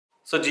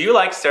So do you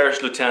like Serge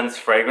Lutens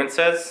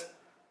fragrances?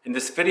 In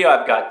this video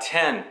I've got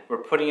 10. We're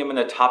putting them in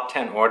the top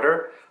 10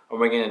 order, and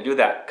we're going to do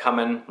that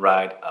coming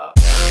right up.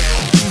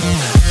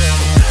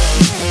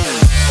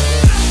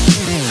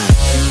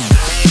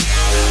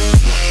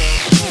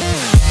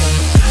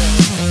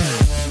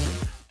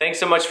 Thanks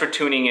so much for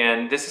tuning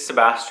in. This is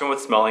Sebastian with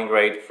Smelling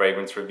Great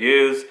Fragrance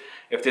Reviews.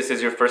 If this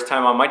is your first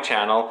time on my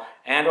channel,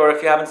 or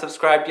if you haven't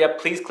subscribed yet,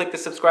 please click the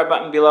subscribe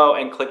button below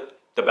and click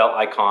the bell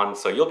icon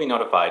so you'll be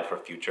notified for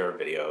future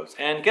videos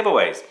and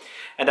giveaways.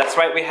 And that's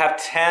right, we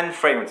have 10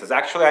 fragrances.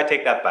 Actually, I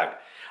take that back.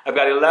 I've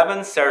got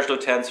 11 Serge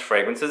Lutens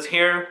fragrances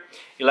here,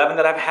 11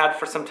 that I've had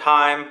for some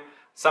time.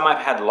 Some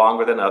I've had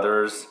longer than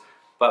others,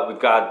 but we've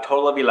got a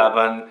total of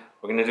 11.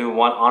 We're gonna do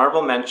one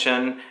honorable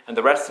mention and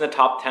the rest in the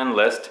top 10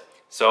 list.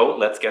 So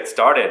let's get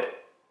started.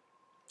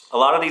 A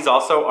lot of these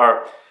also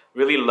are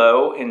really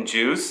low in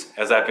juice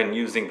as I've been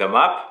using them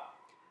up.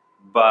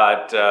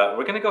 But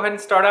we're gonna go ahead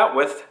and start out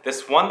with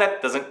this one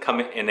that doesn't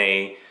come in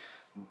a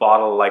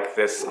bottle like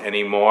this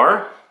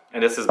anymore.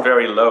 And this is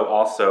very low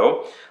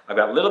also. I've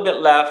got a little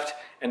bit left.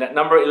 And at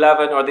number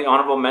 11, or the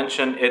honorable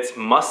mention, it's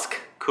Musk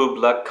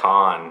Kubla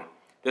Khan.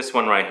 This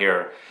one right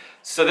here.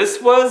 So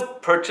this was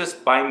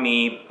purchased by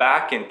me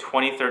back in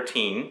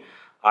 2013.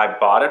 I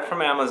bought it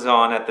from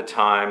Amazon at the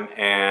time,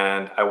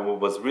 and I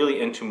was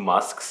really into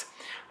musks.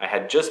 I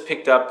had just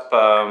picked up,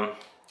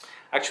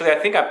 actually I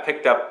think I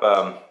picked up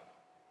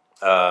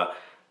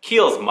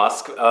Kiehl's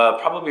musk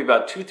probably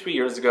about 2-3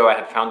 years ago. I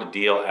had found a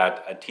deal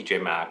at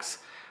TJ Maxx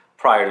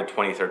prior to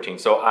 2013.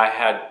 So I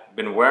had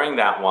been wearing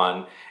that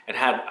one, and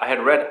I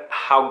had read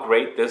how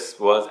great this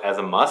was as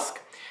a musk.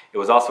 It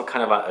was also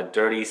kind of a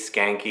dirty,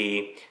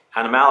 skanky,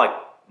 animalic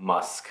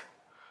musk.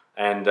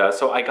 And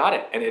so I got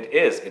it, and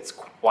it's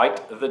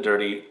quite the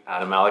dirty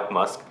animalic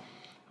musk,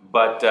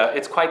 but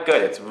it's quite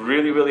good. It's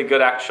really, really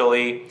good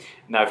actually.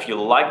 Now if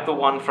you like the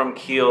one from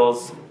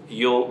Kiehl's,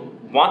 you'll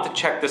want to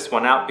check this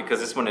one out because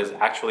this one is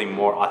actually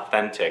more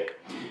authentic.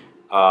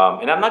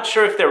 And I'm not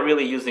sure if they're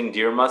really using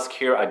deer musk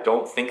here. I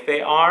don't think they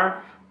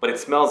are, but it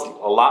smells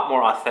a lot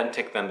more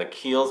authentic than the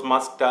Kiehl's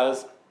musk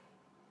does.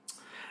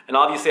 And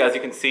obviously, as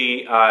you can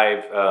see,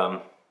 I've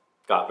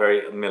got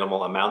very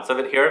minimal amounts of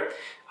it here.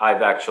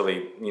 I've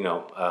actually,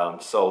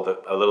 sold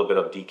a little bit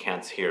of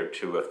decants here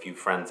to a few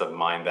friends of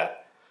mine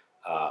that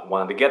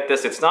wanted to get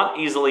this. It's not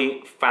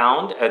easily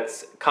found.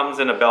 It comes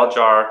in a bell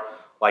jar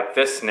like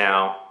this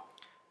now.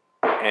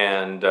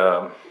 And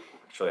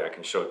actually, I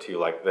can show it to you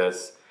like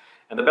this.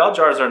 And the bell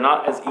jars are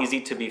not as easy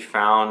to be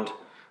found.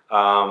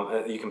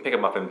 You can pick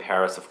them up in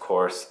Paris, of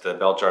course. The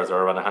bell jars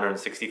are around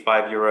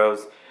 165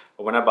 euros.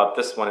 But when I bought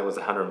this one, it was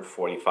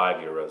 145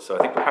 euros. So I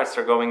think the prices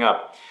are going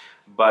up.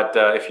 But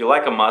if you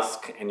like a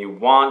musk and you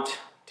want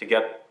to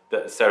get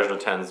the Serge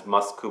Lutens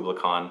Musk Kubla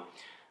Khan,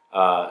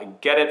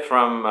 get it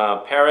from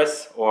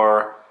Paris,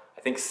 or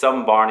I think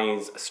some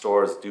Barney's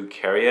stores do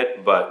carry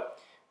it, but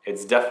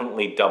it's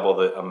definitely double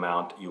the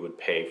amount you would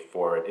pay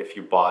for it if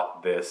you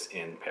bought this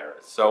in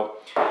Paris. So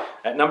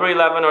at number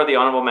 11, or the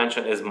honorable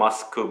mention, is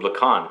Musk Kubla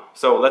Khan.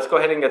 So let's go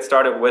ahead and get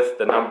started with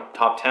the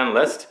top 10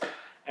 list.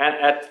 And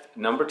at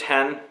number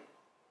 10,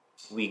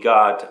 we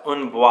got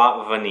Un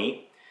Bois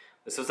Vanille.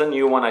 This is a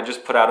new one. I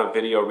just put out a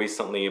video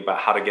recently about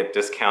how to get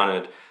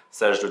discounted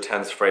Serge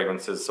Lutens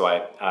fragrances, so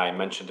I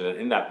mentioned it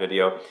in that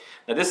video.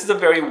 Now this is a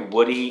very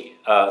woody,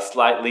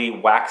 slightly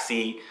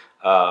waxy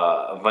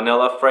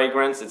vanilla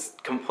fragrance. It's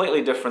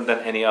completely different than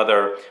any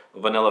other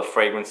vanilla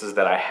fragrances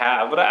that I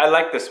have, but I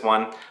like this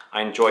one.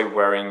 I enjoy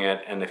wearing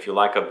it, and if you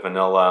like a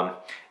vanilla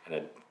and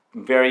a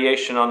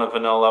variation on a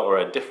vanilla or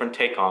a different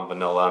take on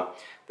vanilla,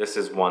 this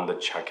is one to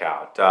check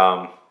out.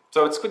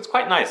 So it's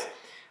quite nice.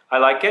 I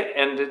like it,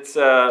 and it's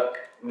down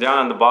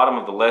on the bottom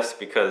of the list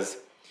because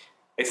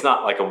it's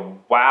not like a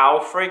wow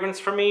fragrance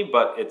for me,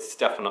 but it's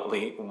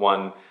definitely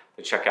one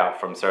to check out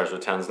from Serge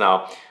Lutens.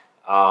 Now,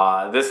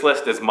 this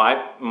list is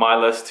my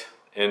list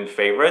in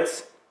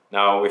favorites.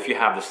 Now, if you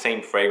have the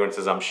same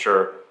fragrances, I'm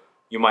sure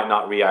you might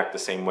not react the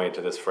same way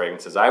to this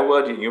fragrance as I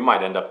would. You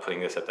might end up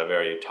putting this at the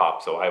very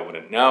top, so I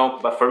wouldn't know.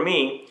 But for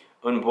me,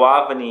 Un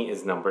Bois Vanille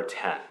is number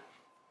 10.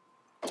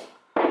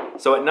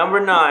 So at number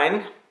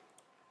 9,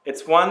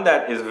 it's one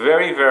that is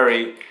very,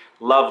 very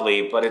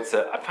lovely, but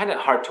I find it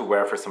hard to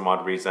wear for some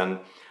odd reason.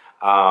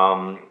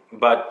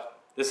 But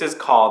this is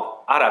called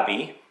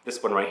Arabi,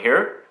 this one right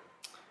here.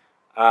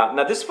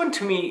 Now this one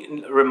to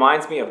me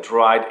reminds me of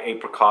dried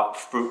apricot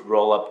fruit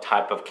roll-up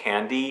type of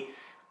candy.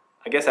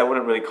 I guess I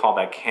wouldn't really call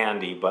that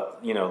candy,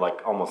 but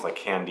like almost like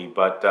candy.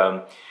 But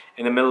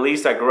in the Middle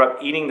East, I grew up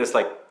eating this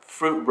like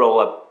fruit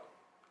roll-up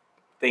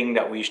thing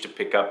that we used to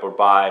pick up or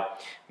buy,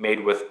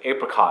 made with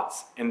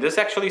apricots, and this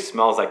actually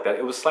smells like that.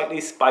 It was slightly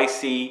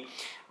spicy,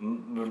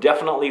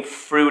 definitely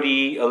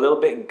fruity, a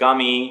little bit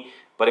gummy,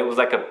 but it was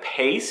like a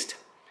paste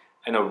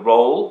and a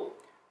roll,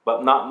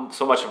 but not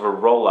so much of a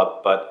roll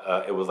up, but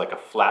it was like a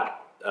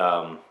flat,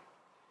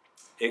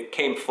 it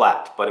came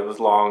flat, but it was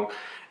long,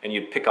 and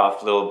you'd pick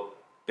off little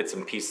bits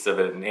and pieces of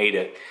it and ate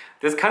it.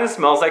 This kind of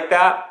smells like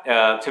that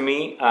to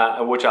me,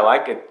 which I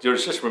like. It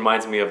just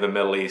reminds me of the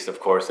Middle East,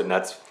 of course, and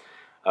that's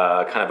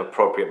kind of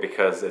appropriate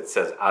because it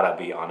says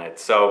Arabi on it.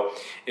 So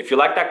if you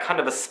like that kind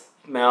of a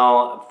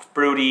smell,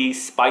 fruity,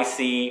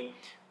 spicy,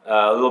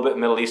 a little bit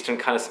Middle Eastern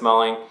kind of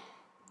smelling,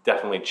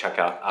 definitely check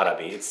out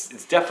Arabi.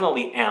 It's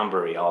definitely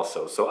ambery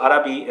also. So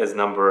Arabi is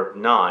number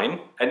 9.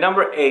 And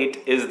number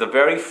 8 is the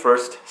very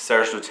first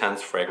Serge Lutens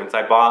fragrance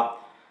I bought,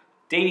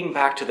 dating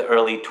back to the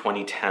early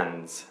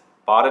 2010s.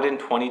 Bought it in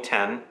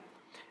 2010,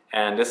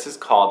 and this is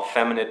called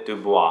Feminine du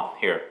Bois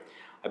here.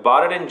 I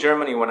bought it in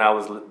Germany when I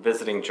was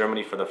visiting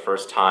Germany for the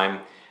first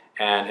time,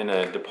 and in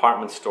a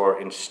department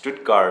store in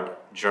Stuttgart,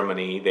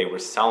 Germany, they were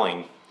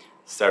selling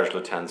Serge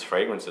Lutens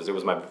fragrances. It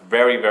was my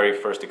very, very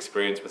first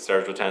experience with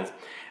Serge Lutens,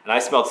 and I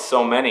smelled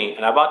so many,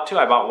 and I bought 2.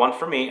 I bought one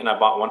for me, and I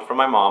bought one for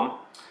my mom.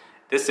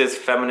 This is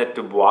Feminine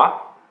du Bois,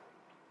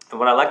 and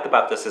what I liked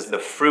about this is the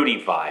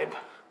fruity vibe.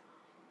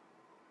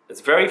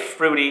 It's very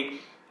fruity.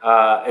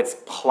 It's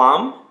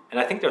plum, and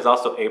I think there's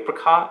also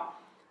apricot,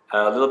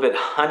 a little bit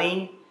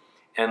honey,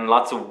 and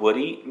lots of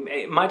woody.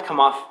 It might come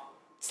off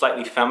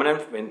slightly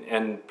feminine,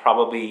 and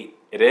probably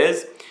it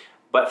is.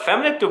 But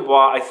Feminine du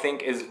Bois, I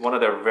think, is one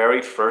of their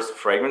very first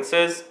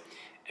fragrances,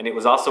 and it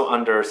was also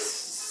under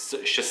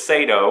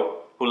Shiseido,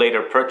 who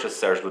later purchased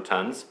Serge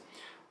Lutens.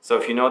 So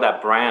if you know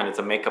that brand, it's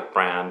a makeup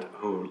brand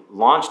who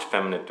launched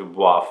Feminine du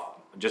Bois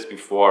just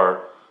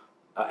before,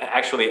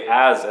 actually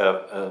as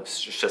a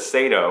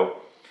Shiseido,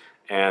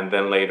 and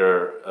then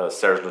later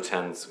Serge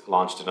Lutens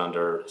launched it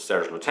under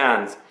Serge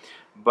Lutens.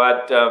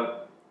 But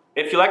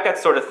if you like that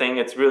sort of thing,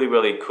 it's really,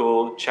 really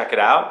cool. Check it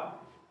out.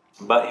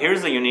 But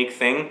here's the unique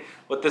thing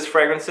with this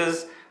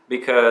fragrances,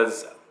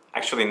 because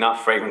actually not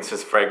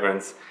fragrances,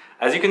 fragrance.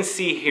 As you can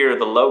see here,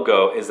 the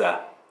logo is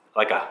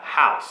like a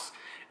house.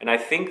 And I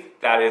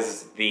think that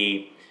is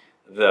the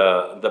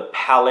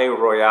Palais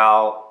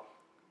Royal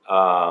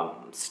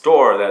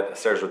store that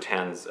Serge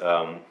Lutens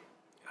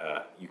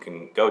you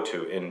can go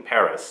to in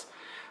Paris.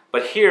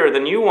 But here, the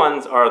new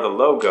ones are the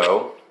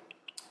logo.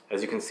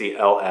 As you can see,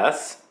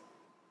 LS.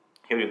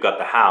 Here we've got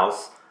the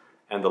house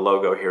and the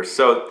logo here.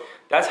 So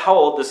that's how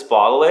old this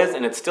bottle is,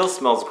 and it still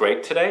smells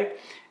great today.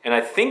 And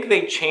I think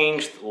they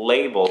changed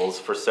labels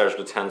for Serge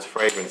Lutens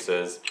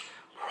fragrances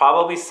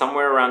probably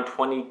somewhere around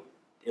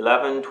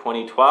 2011,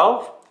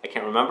 2012. I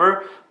can't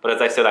remember. But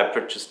as I said, I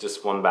purchased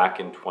this one back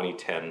in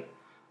 2010,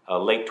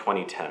 late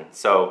 2010.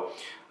 So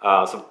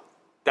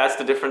that's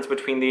the difference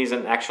between these,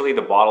 and actually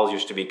the bottles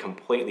used to be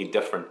completely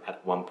different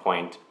at one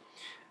point.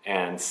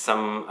 And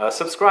a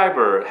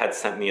subscriber had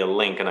sent me a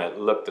link, and I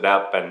looked it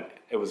up, and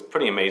it was a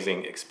pretty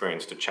amazing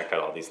experience to check out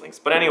all these links.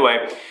 But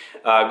anyway,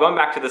 going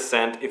back to the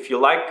scent, if you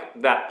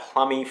like that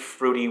plummy,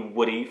 fruity,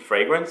 woody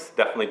fragrance,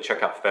 definitely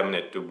check out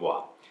Feminine du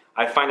Bois.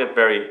 I find it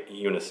very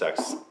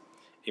unisex,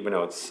 even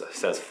though it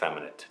says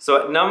feminine.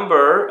 So at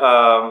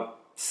number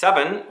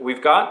 7,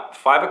 we've got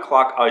 5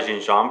 o'clock au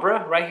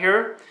gingembre right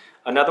here.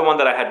 Another one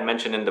that I had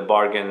mentioned in the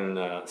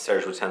bargain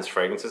Serge Lutens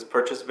Fragrances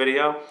purchase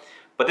video.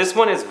 But this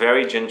one is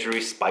very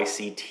gingery,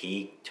 spicy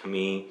tea to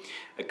me.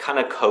 Kind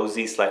of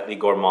cozy, slightly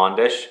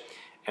gourmandish.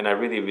 And I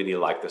really, really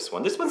like this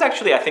one. This one's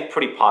actually, I think,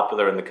 pretty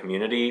popular in the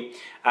community.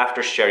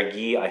 After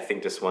Chergui, I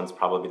think this one's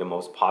probably the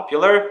most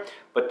popular.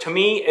 But to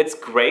me, it's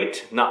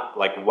great. Not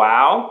like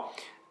wow.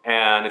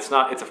 And it's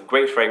a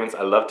great fragrance.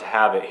 I love to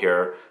have it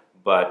here.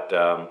 But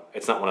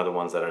it's not one of the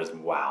ones that is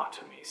wow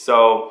to me.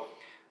 So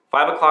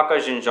 5 o'clock au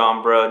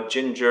gingembre,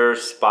 ginger,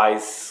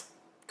 spice,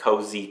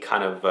 cozy,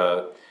 kind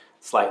of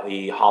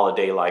slightly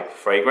holiday-like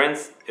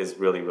fragrance is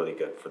really, really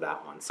good for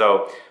that one.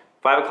 So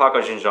 5 o'clock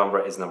au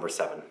gingembre is number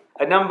 7.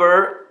 At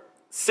number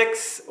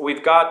 6,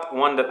 we've got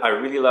one that I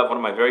really love, one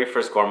of my very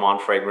first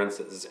gourmand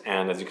fragrances,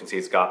 and as you can see,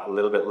 it's got a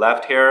little bit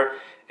left here.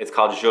 It's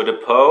called Jeu de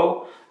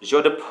Peau.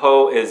 Jeu de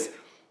Peau is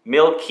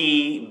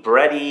milky,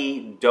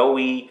 bready,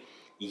 doughy,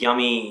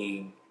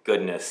 yummy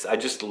goodness. I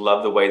just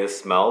love the way this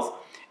smells.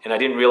 And I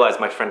didn't realize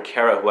my friend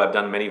Kara, who I've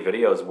done many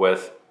videos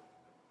with,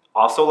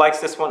 also likes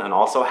this one and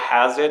also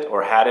has it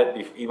or had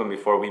it even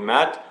before we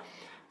met.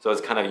 So it's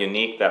kind of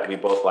unique that we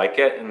both like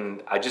it,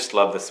 and I just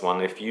love this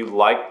one. If you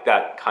like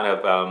that kind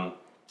of...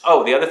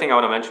 oh, the other thing I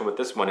want to mention with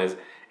this one is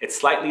it's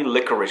slightly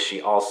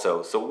licorice-y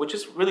also, so which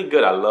is really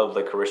good. I love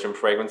licorice in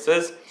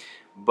fragrances,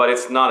 but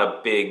it's not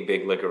a big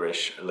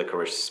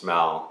licorice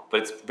smell. But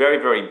it's very,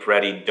 very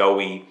bready,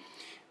 doughy,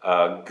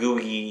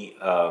 gooey,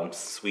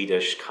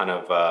 Swedish kind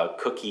of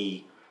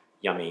cookie,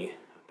 yummy,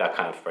 that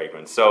kind of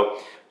fragrance. So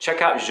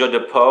check out Jeu de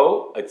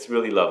Peau. It's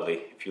really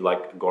lovely if you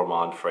like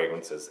gourmand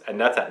fragrances. And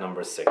that's at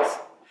number 6.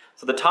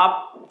 So the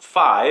top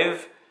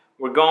 5,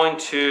 we're going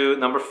to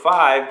number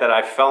 5 that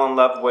I fell in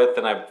love with,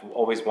 and I've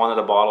always wanted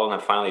a bottle,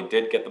 and I finally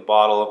did get the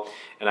bottle,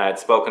 and I had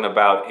spoken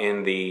about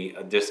in the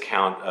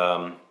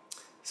discount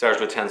Serge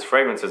Lutens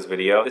Fragrances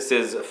video. This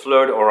is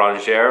Fleur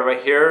d'Oranger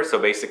right here. So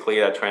basically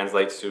that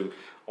translates to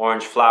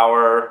orange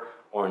flower,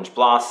 orange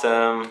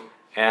blossom,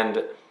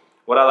 and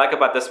what I like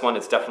about this one,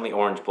 it's definitely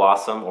orange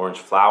blossom, orange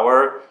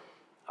flower.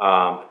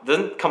 It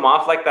doesn't come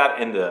off like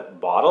that in the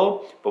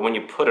bottle, but when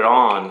you put it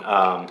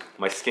on,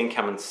 my skin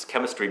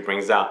chemistry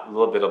brings out a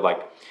little bit of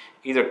like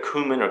either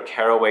cumin or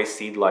caraway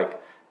seed-like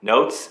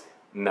notes,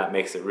 and that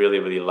makes it really,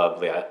 really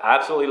lovely. I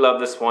absolutely love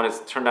this one. It's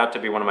turned out to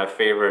be one of my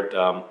favorite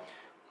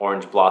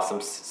orange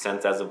blossom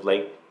scents as of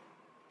late,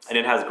 and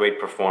it has great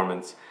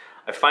performance.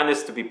 I find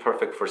this to be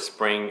perfect for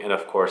spring and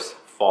of course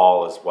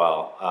fall as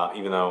well.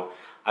 Even though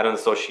I don't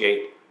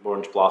associate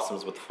orange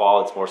blossoms with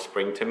fall, it's more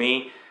spring to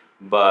me,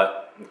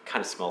 but it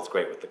kind of smells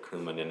great with the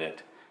cumin in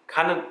it.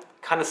 Kind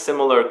of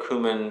similar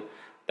cumin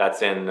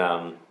that's in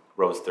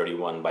Rose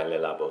 31 by Le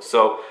Labo.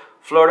 So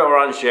Fleur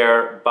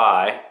d'Oranger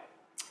by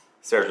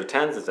Serge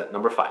Lutens is at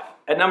number 5.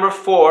 At number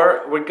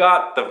 4, we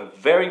got the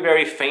very,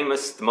 very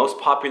famous, the most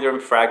popular in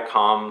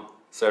Fragcom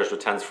Serge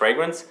Lutens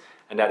fragrance,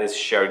 and that is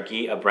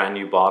Chergui, a brand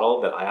new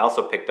bottle that I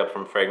also picked up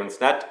from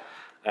FragranceNet,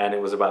 and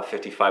it was about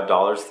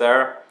 $55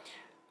 there.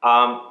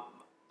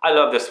 I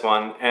love this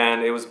one,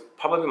 and it was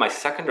probably my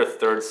second or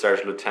third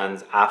Serge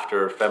Lutens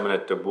after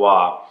Feminine de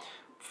Bois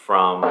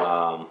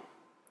from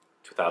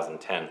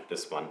 2010,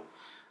 this one.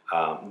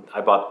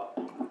 I bought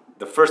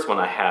the first one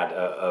I had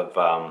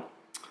of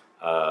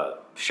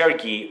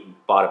Chergui,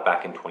 bought it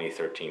back in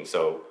 2013,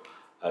 so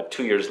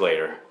 2 years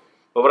later.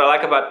 But what I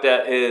like about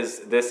that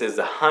is this is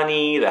the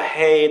honey, the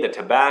hay, the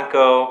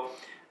tobacco,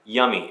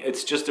 yummy.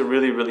 It's just a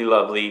really, really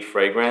lovely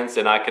fragrance,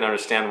 and I can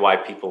understand why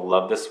people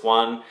love this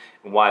one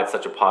and why it's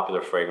such a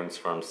popular fragrance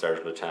from Serge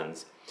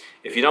Lutens.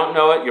 If you don't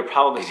know it, you're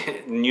probably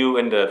new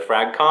in the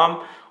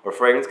Fragcom or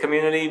fragrance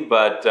community,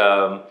 but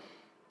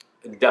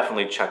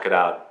definitely check it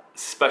out,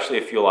 especially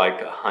if you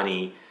like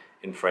honey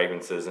in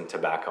fragrances and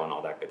tobacco and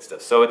all that good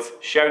stuff. So it's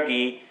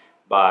Chergui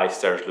by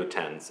Serge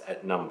Lutens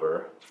at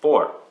number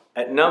 4.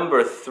 At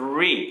number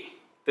 3,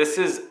 this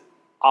is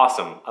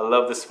awesome. I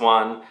love this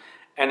one,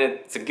 and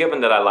it's a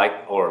given that I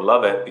like or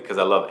love it because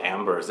I love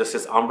ambers. This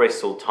is Ombre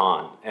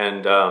Sultan,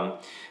 and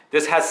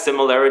this has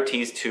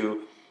similarities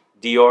to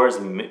Dior's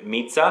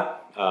Mitza,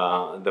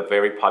 the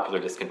very popular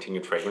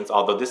discontinued fragrance,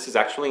 although this is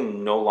actually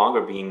no longer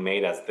being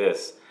made as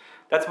this.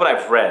 That's what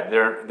I've read.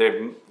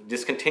 They've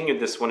discontinued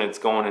this one. It's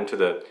going into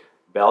the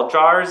bell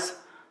jars.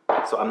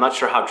 So I'm not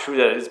sure how true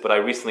that is, but I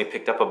recently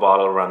picked up a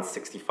bottle around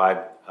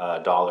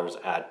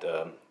 $65 at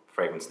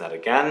FragranceNet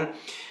again.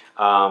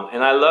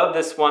 And I love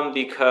this one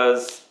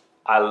because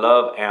I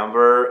love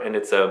amber, and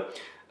it's a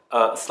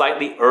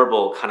slightly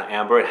herbal kind of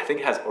amber. I think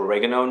it has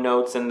oregano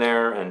notes in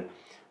there and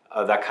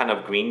that kind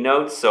of green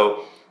notes.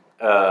 So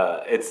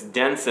it's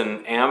dense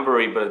and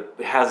ambery, but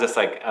it has this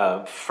like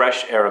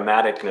fresh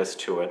aromaticness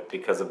to it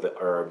because of the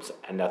herbs,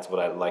 and that's what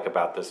I like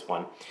about this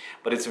one.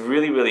 But it's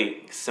really,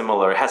 really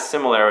similar. It has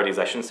similarities.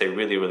 I shouldn't say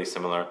really, really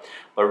similar,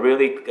 but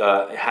really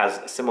it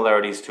has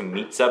similarities to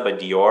Mitza by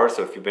Dior.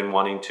 So if you've been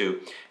wanting to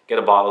get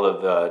a bottle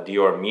of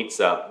Dior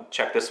Mitza,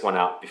 check this one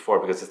out before,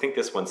 because I think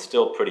this one's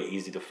still pretty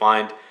easy to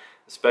find,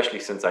 especially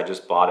since I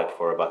just bought it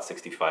for about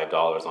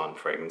 $65 on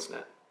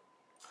FragranceNet.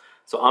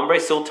 So Ombre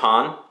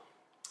Sultan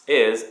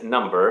is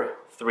number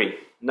 3.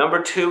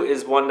 Number 2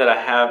 is one that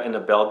I have in a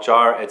bell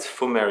jar. It's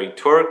Fumerie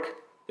Turque.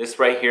 This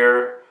right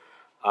here.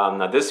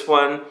 Now this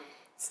one,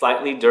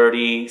 slightly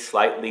dirty,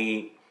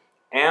 slightly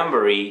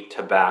ambery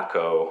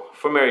tobacco.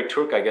 Fumerie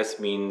Turque, I guess,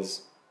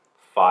 means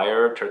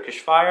fire, Turkish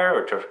fire,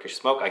 or Turkish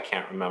smoke. I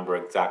can't remember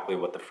exactly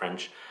what the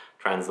French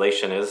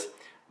translation is.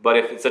 But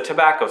if it's a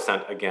tobacco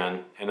scent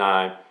again, and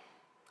I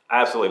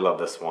absolutely love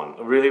this one.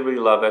 I really, really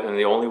love it, and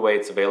the only way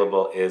it's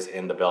available is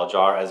in the bell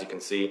jar, as you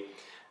can see.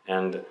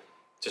 And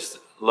just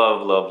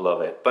love, love,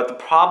 love it. But the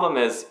problem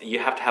is you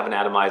have to have an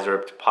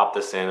atomizer to pop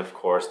this in, of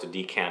course, to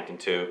decant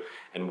into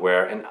and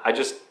wear. And I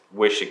just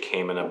wish it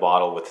came in a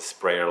bottle with a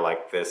sprayer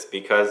like this,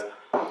 because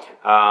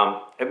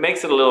it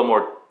makes it a little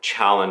more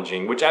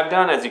challenging, which I've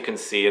done, as you can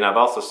see. And I've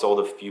also sold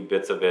a few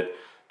bits of it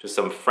to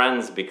some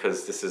friends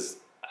because this is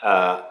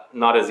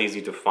not as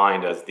easy to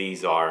find as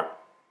these are,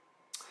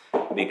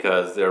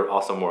 because they're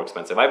also more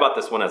expensive. I bought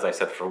this one, as I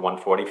said, for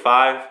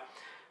 145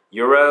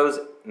 euros.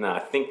 Now I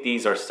think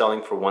these are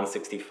selling for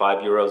 165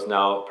 euros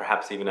now,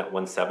 perhaps even at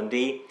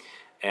 170.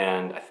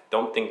 And I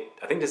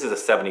think this is a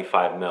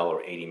 75 ml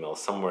or 80 ml,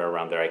 somewhere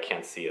around there. I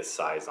can't see a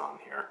size on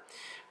here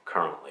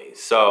currently.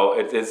 So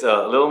it is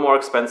a little more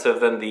expensive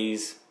than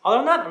these,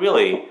 although not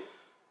really.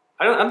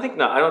 I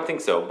don't think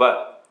so,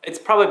 but it's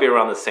probably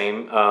around the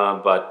same,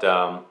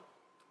 but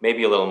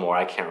maybe a little more.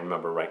 I can't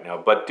remember right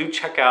now. But do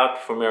check out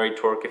Fumerie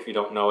Turque if you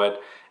don't know it.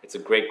 It's a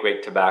great,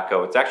 great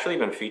tobacco. It's actually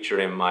been featured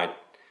in my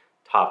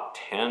top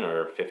 10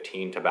 or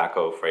 15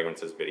 tobacco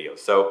fragrances videos.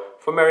 So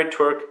Fumerie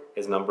Turque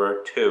is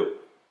number 2.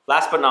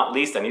 Last but not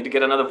least, I need to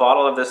get another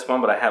bottle of this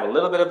one, but I have a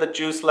little bit of the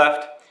juice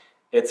left.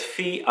 It's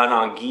Fille en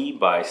Anguille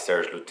by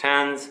Serge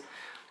Lutens.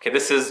 Okay,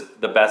 this is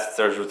the best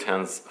Serge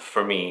Lutens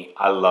for me.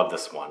 I love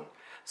this one.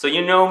 So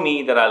you know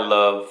me that I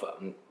love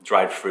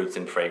dried fruits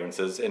and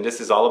fragrances, and this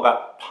is all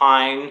about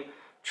pine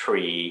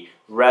tree,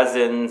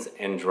 resins,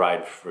 and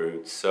dried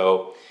fruits.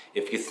 So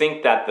if you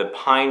think that the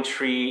pine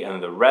tree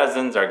and the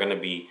resins are going to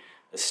be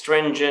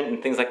astringent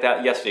and things like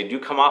that, yes, they do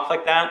come off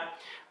like that.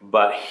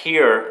 But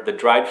here, the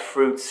dried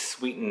fruit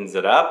sweetens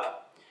it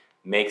up,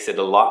 makes it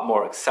a lot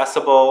more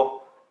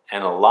accessible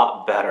and a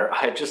lot better.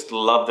 I just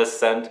love this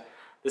scent.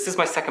 This is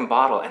my second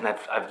bottle, and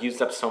I've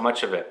used up so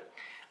much of it.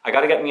 I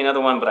gotta get me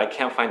another one, but I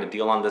can't find a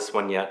deal on this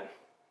one yet.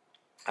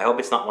 I hope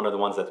it's not one of the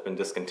ones that's been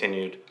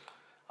discontinued.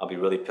 I'll be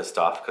really pissed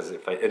off, because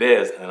if it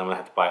is, then I'm gonna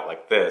have to buy it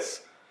like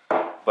this.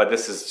 But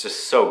this is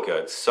just so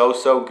good,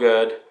 so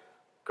good.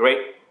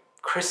 Great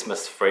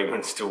Christmas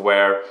fragrance to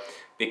wear,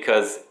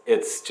 because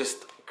it's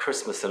just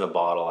Christmas in a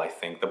bottle, I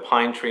think. The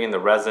pine tree and the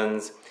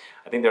resins.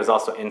 I think there's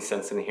also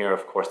incense in here,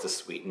 of course, the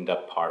sweetened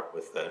up part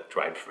with the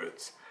dried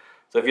fruits.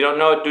 So if you don't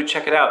know it, do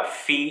check it out.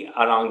 Fille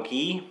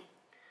Arangui.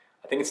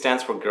 I think it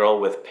stands for girl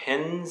with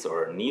pins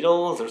or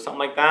needles or something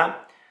like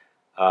that.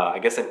 I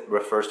guess it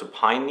refers to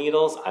pine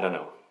needles. I don't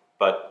know,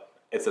 but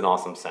it's an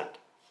awesome scent.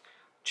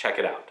 Check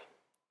it out.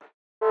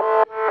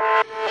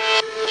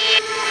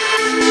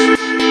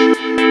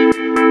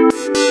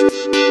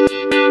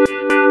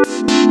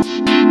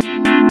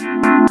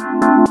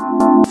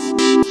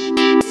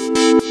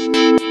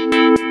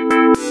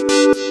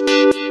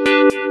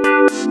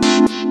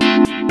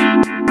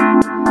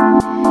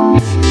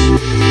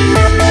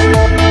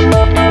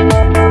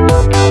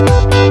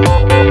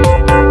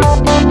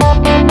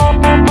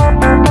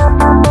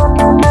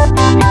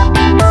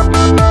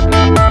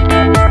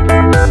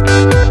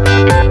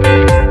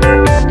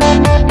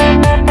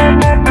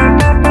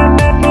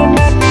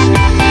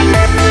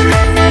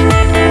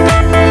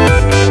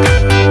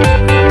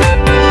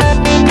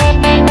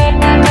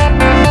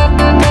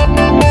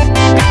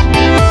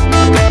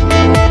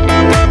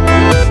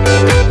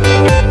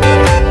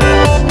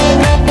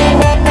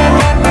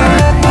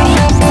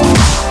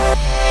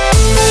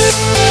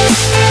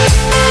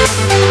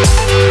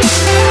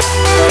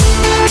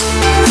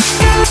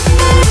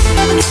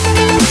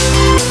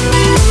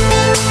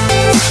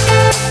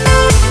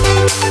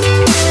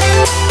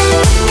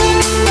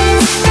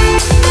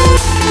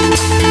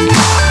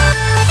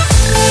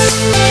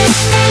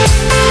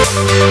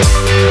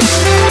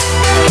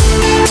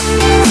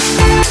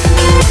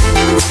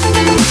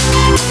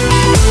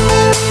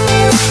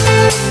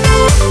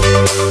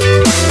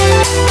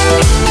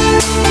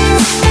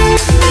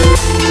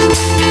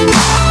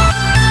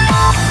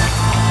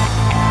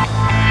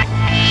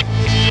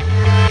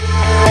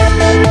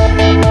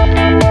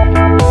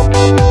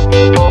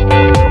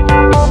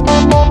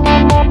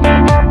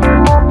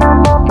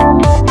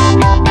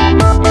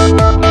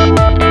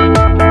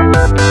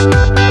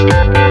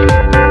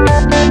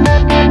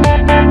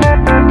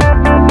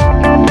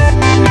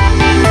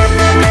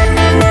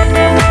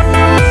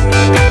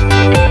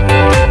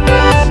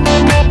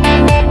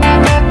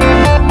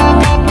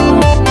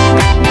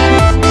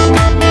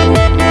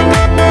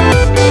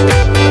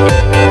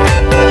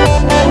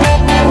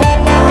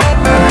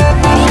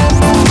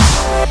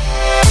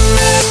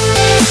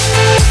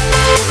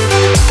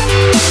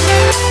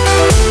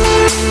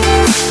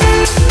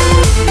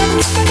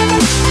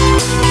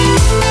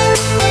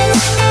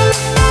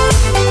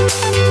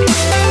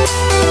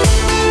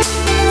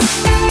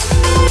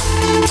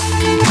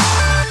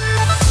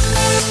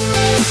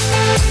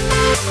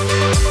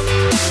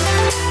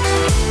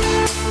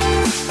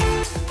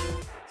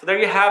 So there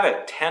you have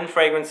it, 10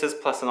 fragrances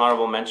plus an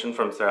honorable mention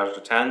from Serge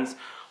Lutens.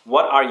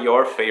 What are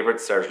your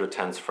favorite Serge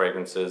Lutens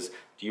fragrances?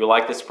 Do you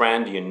like this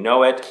brand? Do you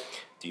know it?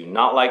 Do you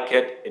not like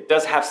it? It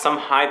does have some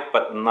hype,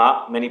 but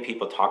not many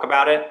people talk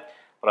about it.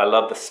 But I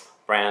love this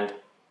brand.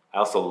 I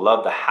also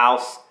love the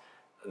house,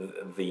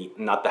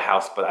 not the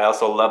house, but I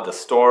also love the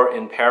store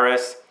in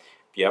Paris.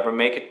 If you ever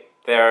make it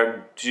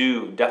there,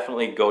 do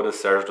definitely go to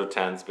Serge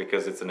Lutens,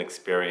 because it's an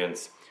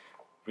experience.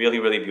 Really,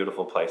 really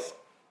beautiful place.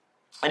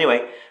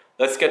 Anyway,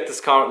 let's get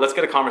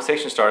a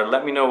conversation started.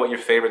 Let me know what your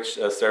favorite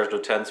Serge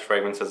Lutens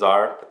fragrances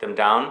are. Put them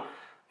down.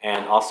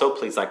 And also,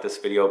 please like this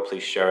video.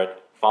 Please share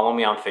it. Follow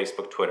me on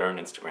Facebook, Twitter, and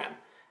Instagram.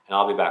 And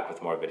I'll be back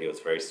with more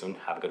videos very soon.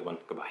 Have a good one.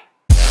 Goodbye.